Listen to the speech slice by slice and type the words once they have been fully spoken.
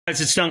Guys,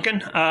 it's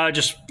Duncan.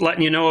 Just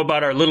letting you know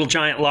about our Little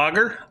Giant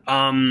Lager,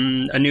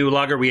 a new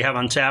lager we have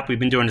on tap. We've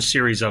been doing a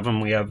series of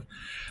them. We have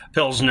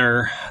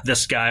Pilsner.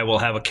 This guy will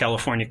have a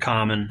California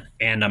Common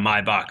and a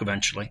Maibach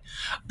eventually.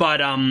 But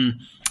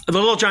the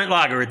Little Giant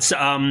Lager,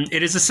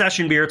 it is a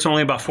session beer. It's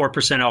only about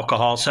 4%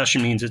 alcohol.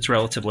 Session means it's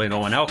relatively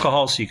low in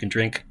alcohol, so you can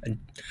drink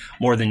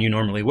more than you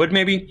normally would,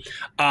 maybe.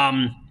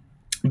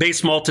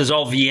 Base malt is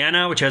all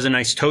Vienna, which has a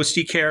nice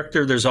toasty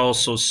character. There's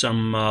also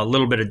some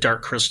little bit of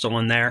dark crystal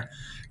in there.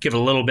 Give it a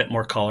little bit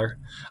more color.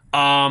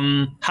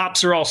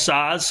 Hops are all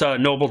Saaz, a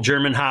noble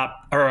German hop,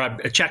 or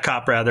a Czech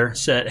hop rather.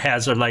 So it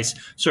has a nice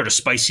sort of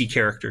spicy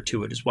character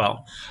to it as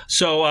well.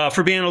 So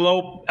for being a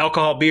low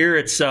alcohol beer,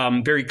 it's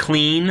very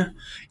clean.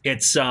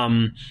 It's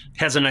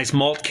has a nice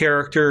malt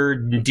character,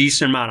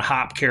 decent amount of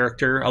hop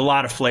character, a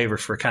lot of flavor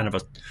for kind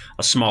of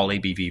a small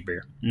ABV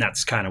beer. And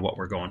that's kind of what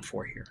we're going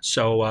for here.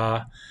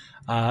 So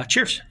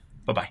cheers.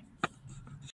 Bye-bye.